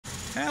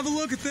Have a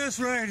look at this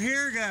right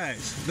here,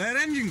 guys. That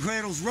engine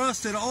cradle's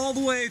rusted all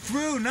the way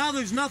through. Now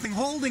there's nothing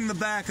holding the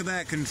back of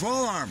that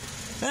control arm.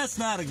 That's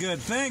not a good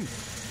thing.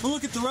 But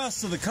look at the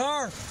rest of the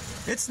car.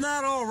 It's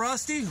not all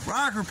rusty.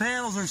 Rocker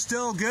panels are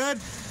still good.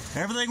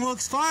 Everything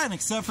looks fine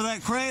except for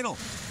that cradle.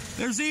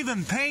 There's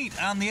even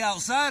paint on the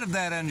outside of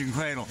that engine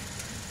cradle.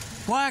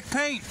 Black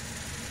paint.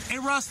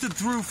 It rusted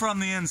through from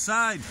the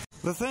inside.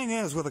 The thing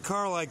is, with a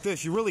car like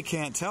this, you really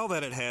can't tell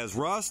that it has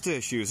rust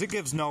issues. It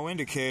gives no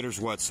indicators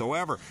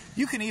whatsoever.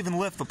 You can even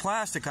lift the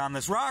plastic on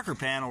this rocker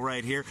panel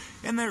right here,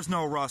 and there's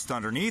no rust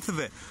underneath of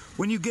it.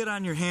 When you get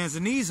on your hands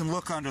and knees and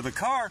look under the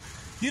car,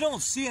 you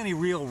don't see any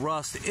real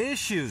rust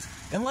issues,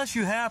 unless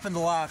you happen to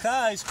lock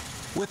eyes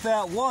with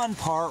that one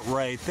part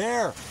right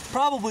there.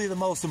 Probably the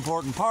most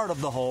important part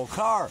of the whole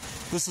car,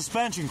 the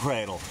suspension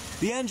cradle.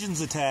 The engine's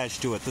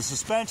attached to it, the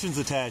suspension's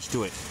attached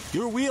to it.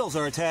 Your wheels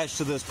are attached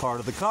to this part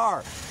of the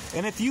car.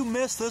 And if you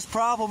miss this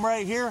problem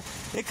right here,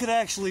 it could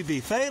actually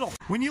be fatal.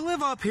 When you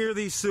live up here,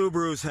 these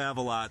Subarus have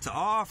a lot to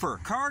offer.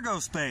 Cargo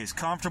space,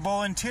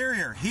 comfortable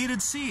interior,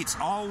 heated seats,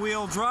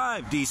 all-wheel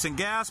drive, decent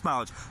gas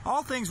mileage,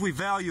 all things we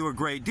value a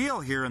great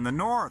deal here in the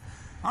North.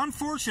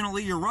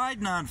 Unfortunately, you're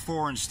riding on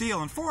foreign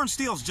steel, and foreign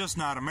steel is just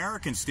not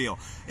American steel.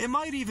 It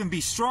might even be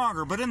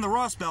stronger, but in the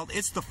Rust Belt,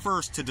 it's the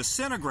first to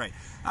disintegrate.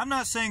 I'm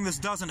not saying this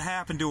doesn't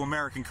happen to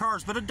American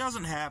cars, but it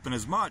doesn't happen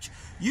as much.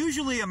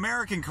 Usually,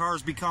 American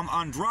cars become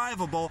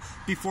undrivable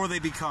before they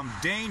become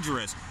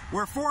dangerous,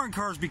 where foreign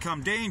cars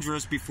become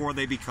dangerous before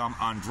they become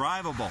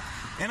undrivable.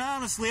 And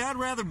honestly, I'd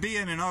rather be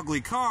in an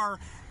ugly car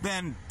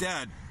than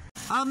dead.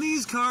 On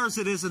these cars,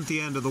 it isn't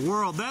the end of the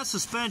world. That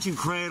suspension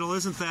cradle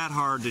isn't that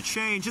hard to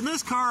change, and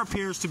this car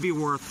appears to be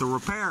worth the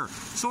repair,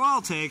 so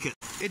I'll take it.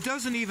 It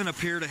doesn't even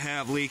appear to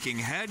have leaking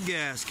head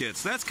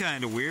gaskets. That's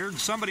kind of weird.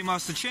 Somebody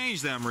must have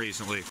changed them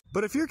recently.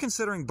 But if you're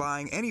considering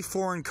buying any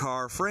foreign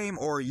car, frame,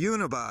 or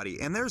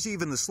unibody, and there's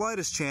even the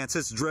slightest chance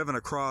it's driven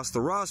across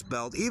the Rust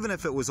Belt, even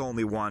if it was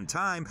only one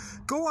time,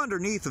 go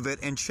underneath of it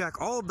and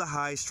check all of the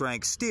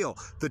high-strength steel,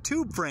 the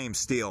tube frame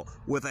steel,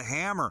 with a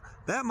hammer.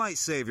 That might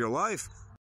save your life.